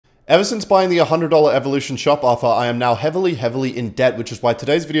Ever since buying the $100 Evolution shop offer, I am now heavily in debt, which is why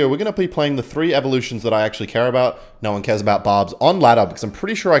today's video, we're going to be playing the 3 evolutions that I actually care about. No one cares about Barbs on ladder because I'm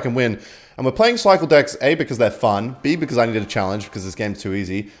pretty sure I can win. And we're playing cycle decks, A, because they're fun, B, because I needed a challenge because this game's too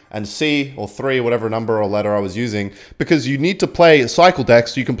easy, and C, or 3, whatever number or letter I was using, because you need to play cycle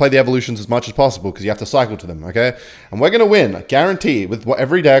decks so you can play the evolutions as much as possible because you have to cycle to them, okay? And we're going to win, guarantee, with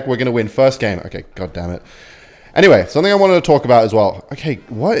every deck, we're going to win first game. Okay, god damn it. Anyway, something I wanted to talk about as well. Okay,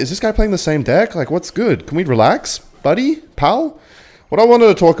 what? Is this guy playing the same deck? Like, what's good? Can we relax? Buddy? Pal? What I wanted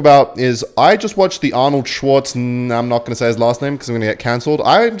to talk about is I just watched the Arnold Schwartz, I'm not going to say his last name because I'm going to get cancelled.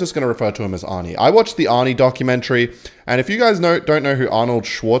 I'm just going to refer to him as Arnie. I watched the Arnie documentary, and if you guys don't know who Arnold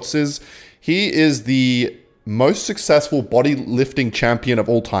Schwartz is, he is the most successful bodylifting champion of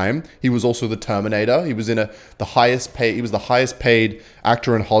all time. He was also the Terminator. He was in the highest paid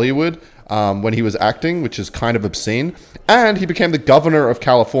actor in Hollywood. When he was acting, which is kind of obscene. And he became the governor of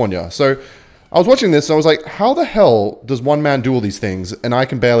California. So I was watching this and I was like, how the hell does one man do all these things and I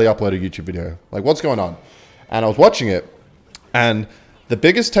can barely upload a YouTube video? Like, what's going on? And I was watching it, and the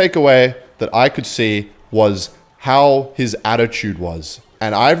biggest takeaway that I could see was how his attitude was.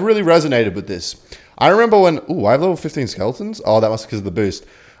 And I've really resonated with this. I remember when, I have level 15 skeletons? Oh, that must be because of the boost.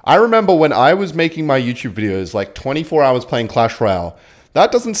 I remember when I was making my YouTube videos, like 24 hours playing Clash Royale.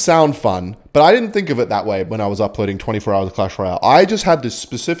 That doesn't sound fun, but I didn't think of it that way when I was uploading 24 hours of Clash Royale. I just had this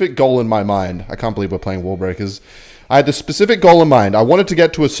specific goal in my mind. I can't believe we're playing Wall Breakers. I had this specific goal in mind. I wanted to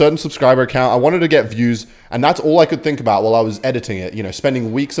get to a certain subscriber count. I wanted to get views, and that's all I could think about while I was editing it. You know,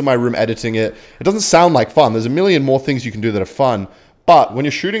 spending weeks in my room editing it. It doesn't sound like fun. There's a million more things you can do that are fun. But when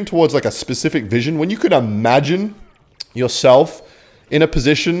you're shooting towards like a specific vision, when you could imagine yourself in a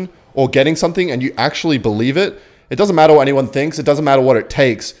position or getting something and you actually believe it, it doesn't matter what anyone thinks. It doesn't matter what it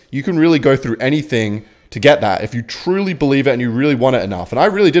takes. You can really go through anything to get that if you truly believe it and you really want it enough. And I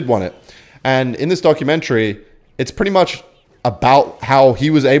really did want it. And in this documentary, it's pretty much about how he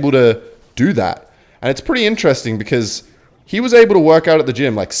was able to do that. And it's pretty interesting because he was able to work out at the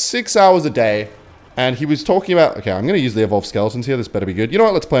gym like 6 hours a day. And he was talking about, okay, I'm going to use the evolved skeletons here. This better be good. You know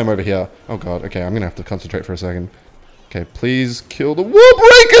what? Let's play him over here. Oh, God. Okay, I'm going to have to concentrate for a second. Okay, please kill the Wall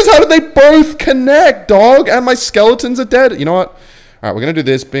Breakers. How did they both connect, dog? And my skeletons are dead. You know what? All right, we're going to do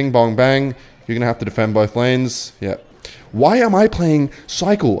this. Bing, bong, bang. You're going to have to defend both lanes. Yeah. Why am I playing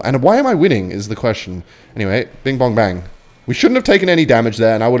cycle? And why am I winning is the question. Anyway, bing, bong, bang. We shouldn't have taken any damage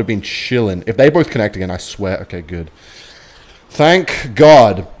there, and I would have been chilling. If they both connect again, I swear. Okay, good. Thank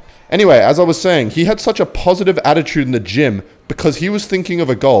God. Anyway, as I was saying, he had such a positive attitude in the gym because he was thinking of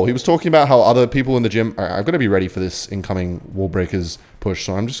a goal. He was talking about how other people in the gym... All right, I've got to be ready for this incoming Wall Breakers push,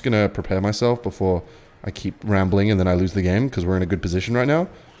 so I'm just going to prepare myself before I keep rambling and then I lose the game because we're in a good position right now.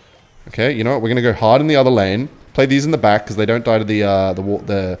 Okay, you know what? We're going to go hard in the other lane. Play these in the back because they don't die to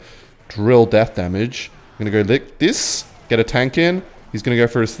the drill death damage. I'm going to go lick this, get a tank in. He's going to go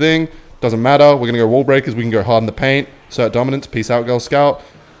for his thing. Doesn't matter. We're going to go Wall Breakers. We can go hard in the paint. Assert dominance. Peace out, Girl Scout.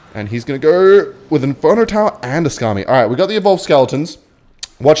 And he's going to go with Inferno Tower and a Skami. All right, we got the Evolved Skeletons.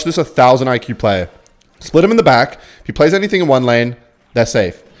 Watch this 1,000 IQ player. Split him in the back. If he plays anything in one lane, they're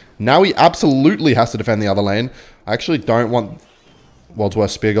safe. Now he absolutely has to defend the other lane. I actually don't want... World's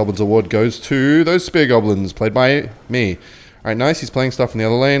Worst Spear Goblins Award goes to those Spear Goblins, played by me. All right, nice. He's playing stuff in the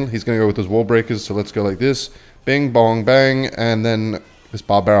other lane. He's going to go with his Wall Breakers, so let's go like this. Bing, bong, bang. And then this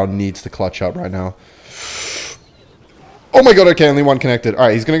Barbaro needs to clutch up right now. Oh my god, okay, only one connected.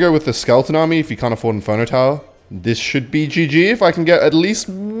 Alright, he's going to go with the Skeleton Army if he can't afford Inferno Tower. This should be GG if I can get at least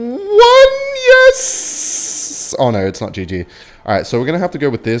one. Yes! Oh no, it's not GG. Alright, so we're going to have to go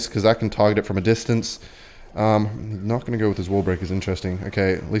with this because that can target it from a distance. Not going to go with his Wall Breakers. Interesting.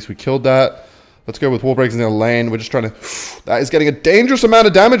 Okay, at least we killed that. Let's go with Wall Breakers in the lane. We're just trying to... That is getting a dangerous amount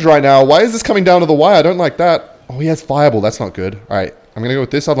of damage right now. Why is this coming down to the wire? I don't like that. Oh, he has Fireball. That's not good. Alright, I'm going to go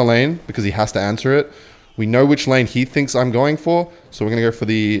with this other lane because he has to answer it. We know which lane he thinks I'm going for, so we're going to go for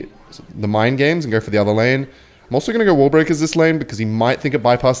the mind games and go for the other lane. I'm also going to go Wall Breakers this lane because he might think it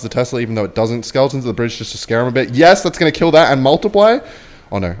bypasses the Tesla even though it doesn't. Skeletons at the bridge just to scare him a bit. Yes, that's going to kill that and multiply.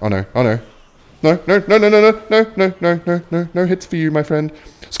 Oh no, oh no, oh no. No, no, no, no, no, no, no, no, no, no, no, no hits for you, my friend.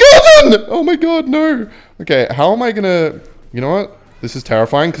 Skeleton! Oh my god, no. Okay, how am I going to... You know what? This is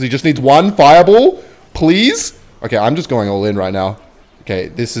terrifying because he just needs one fireball. Please? Okay, I'm just going all in right now. Okay,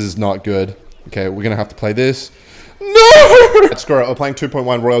 this is not good. Okay, we're going to have to play this. No! Let's screw it. We're playing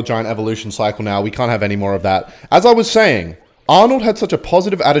 2.1 Royal Giant Evolution Cycle now. We can't have any more of that. As I was saying, Arnold had such a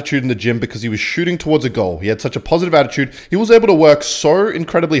positive attitude in the gym because he was shooting towards a goal. He had such a positive attitude. He was able to work so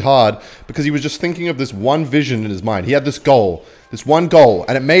incredibly hard because he was just thinking of this one vision in his mind. He had this goal, this one goal,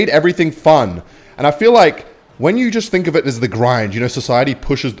 and it made everything fun. And I feel like when you just think of it as the grind, you know, society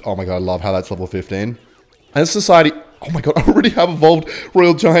pushes... Oh my god, I love how that's level 15. And society... Oh my god, I already have evolved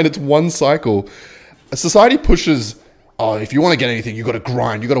Royal Giant. It's one cycle. Society pushes... Oh, if you want to get anything, you got to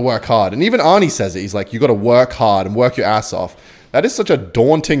grind. You got to work hard. And even Arnie says it. He's like, you got to work hard and work your ass off. That is such a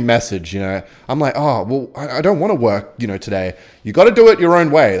daunting message, you know. I'm like, oh, well, I don't want to work, you know, today. You got to do it your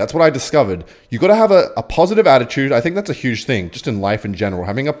own way. That's what I discovered. You got to have a positive attitude. I think that's a huge thing, just in life in general.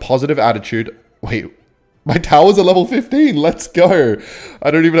 Having a positive attitude. Wait, my towers are level 15. Let's go.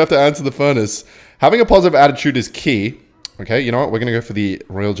 I don't even have to answer the furnace. Having a positive attitude is key. Okay, you know what? We're going to go for the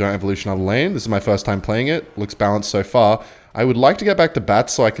Royal Giant Evolution on the lane. This is my first time playing it. Looks balanced so far. I would like to get back to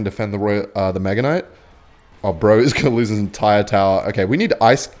bats so I can defend the Mega Knight. Oh, bro is going to lose his entire tower. Okay, we need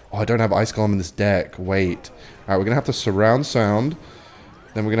ice... Oh, I don't have Ice Golem in this deck. Wait. Alright, we're going to have to surround sound.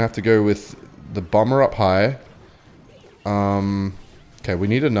 Then we're going to have to go with the bomber up high. Okay, we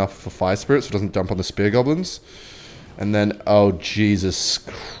need enough for Fire Spirit so it doesn't dump on the Spear Goblins. And then... Oh, Jesus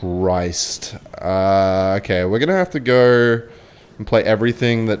Christ. Okay, we're going to have to go and play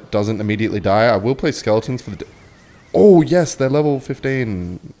everything that doesn't immediately die. I will play Skeletons for the... Oh, yes, they're level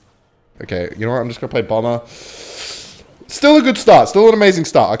 15. Okay, you know what? I'm just going to play Bomber. Still a good start. Still an amazing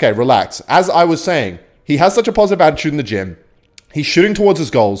start. Okay, relax. As I was saying, he has such a positive attitude in the gym. He's shooting towards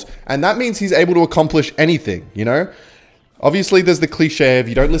his goals. And that means he's able to accomplish anything, you know? Obviously, there's the cliche of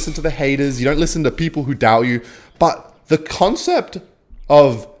you don't listen to the haters. You don't listen to people who doubt you. But the concept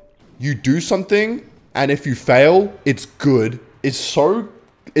of you do something and if you fail, it's good. It's so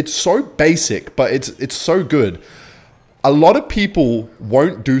basic, but it's so good. A lot of people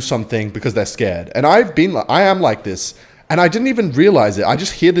won't do something because they're scared. And I am like this. And I didn't even realize it. I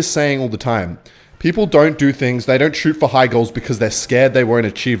just hear this saying all the time. People don't do things. They don't shoot for high goals because they're scared they won't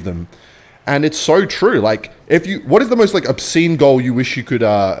achieve them. And it's so true. Like, what is the most like obscene goal you wish you could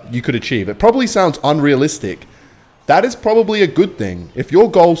achieve? It probably sounds unrealistic. That is probably a good thing. If your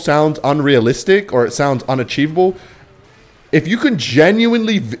goal sounds unrealistic or it sounds unachievable, if you can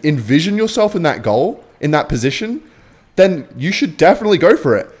genuinely envision yourself in that goal, in that position, then you should definitely go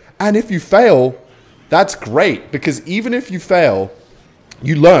for it. And if you fail, that's great. Because even if you fail,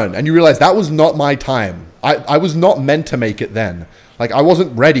 you learn and you realize that was not my time. I was not meant to make it then. Like, I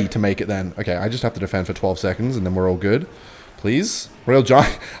wasn't ready to make it then. Okay, I just have to defend for 12 seconds and then we're all good. Please. Royal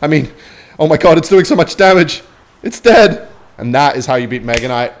Giant. I mean, oh my god, it's doing so much damage. It's dead. And that is how you beat Mega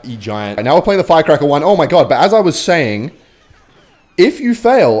Knight E-Giant. And now we're playing the Firecracker one. Oh my god, but as I was saying, if you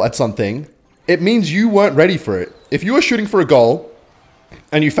fail at something, it means you weren't ready for it. If you are shooting for a goal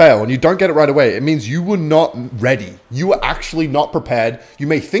and you fail and you don't get it right away, it means you were not ready. You were actually not prepared. You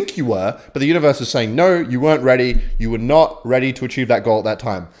may think you were, but the universe is saying, no, you weren't ready. You were not ready to achieve that goal at that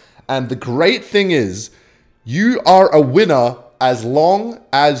time. And the great thing is, you are a winner as long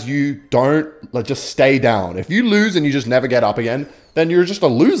as you don't just stay down. If you lose and you just never get up again, then you're just a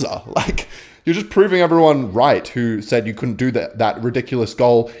loser. Like, you're just proving everyone right who said you couldn't do that ridiculous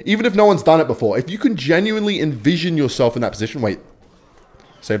goal, even if no one's done it before. If you can genuinely envision yourself in that position... Wait.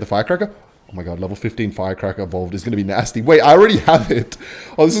 Save the Firecracker? Oh my god, level 15 Firecracker evolved is going to be nasty. Wait, I already have it.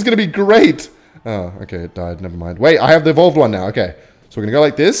 Oh, this is going to be great. Oh, okay, it died. Never mind. Wait, I have the evolved one now. Okay. So we're going to go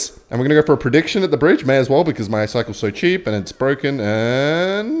like this, and we're going to go for a prediction at the bridge. May as well, because my cycle's so cheap, and it's broken,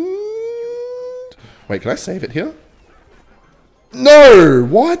 and... Wait, can I save it here? No!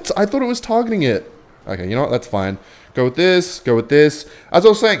 What? I thought it was targeting it. Okay, you know what? That's fine. Go with this. Go with this. As I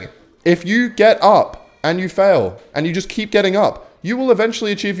was saying, if you get up and you fail and you just keep getting up, you will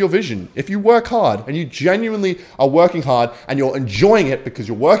eventually achieve your vision. If you work hard and you genuinely are working hard and you're enjoying it because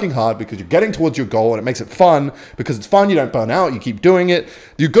you're working hard, because you're getting towards your goal and it makes it fun, because it's fun, you don't burn out, you keep doing it,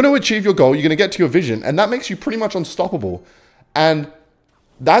 you're going to achieve your goal, you're going to get to your vision, and that makes you pretty much unstoppable. And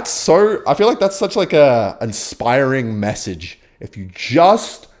that's so... I feel like that's such like a inspiring message. If you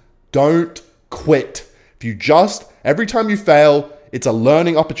just don't quit. If you just... Every time you fail, it's a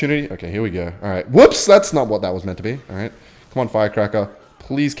learning opportunity. Okay, here we go. All right. Whoops, that's not what that was meant to be. All right. Come on, Firecracker.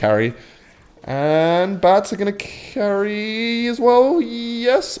 Please carry. And bats are going to carry as well.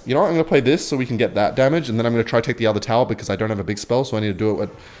 Yes. You know what? I'm going to play this so we can get that damage. And then I'm going to try to take the other tower because I don't have a big spell. So I need to do it at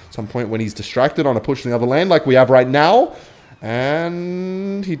some point when he's distracted on a push in the other lane like we have right now.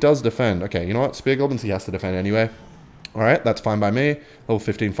 And he does defend. Okay, you know what? Spear Goblins, he has to defend anyway. Alright, that's fine by me. Level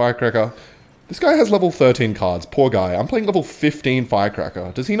 15 Firecracker. This guy has level 13 cards. Poor guy. I'm playing level 15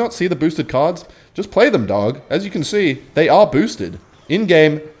 Firecracker. Does he not see the boosted cards? Just play them, dog. As you can see, they are boosted.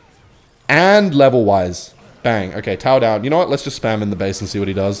 In-game and level-wise. Bang. Okay, tower down. You know what? Let's just spam in the base and see what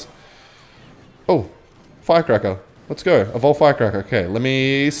he does. Oh, Firecracker. Let's go. Evolve Firecracker. Okay, let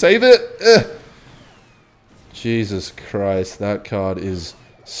me save it. Ugh. Jesus Christ, that card is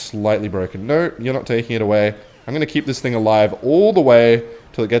slightly broken. No, you're not taking it away. I'm going to keep this thing alive all the way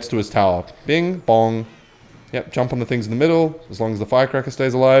till it gets to his tower. Bing, bong. Yep, jump on the things in the middle, as long as the firecracker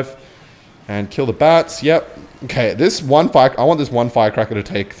stays alive. And kill the bats, yep. Okay, I want this one firecracker to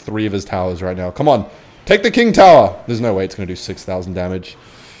take 3 of his towers right now. Come on, take the king tower. There's no way it's going to do 6,000 damage.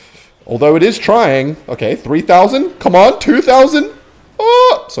 Although it is trying. Okay, 3,000? Come on, 2,000?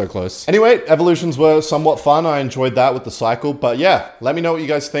 Oh, so close. Anyway, evolutions were somewhat fun. I enjoyed that with the cycle. But yeah, let me know what you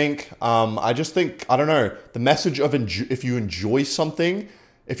guys think. I just think, I don't know, the message of if you enjoy something,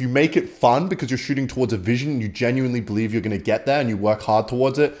 if you make it fun because you're shooting towards a vision and you genuinely believe you're going to get there and you work hard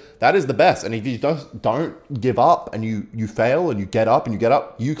towards it, that is the best. And if you don't give up and you fail and you get up and you get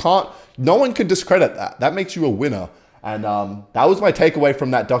up, no one can discredit that. That makes you a winner. And that was my takeaway from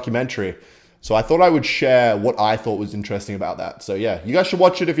that documentary. So I thought I would share what I thought was interesting about that. So yeah, you guys should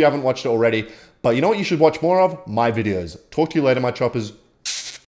watch it if you haven't watched it already. But you know what you should watch more of? My videos. Talk to you later, my choppers.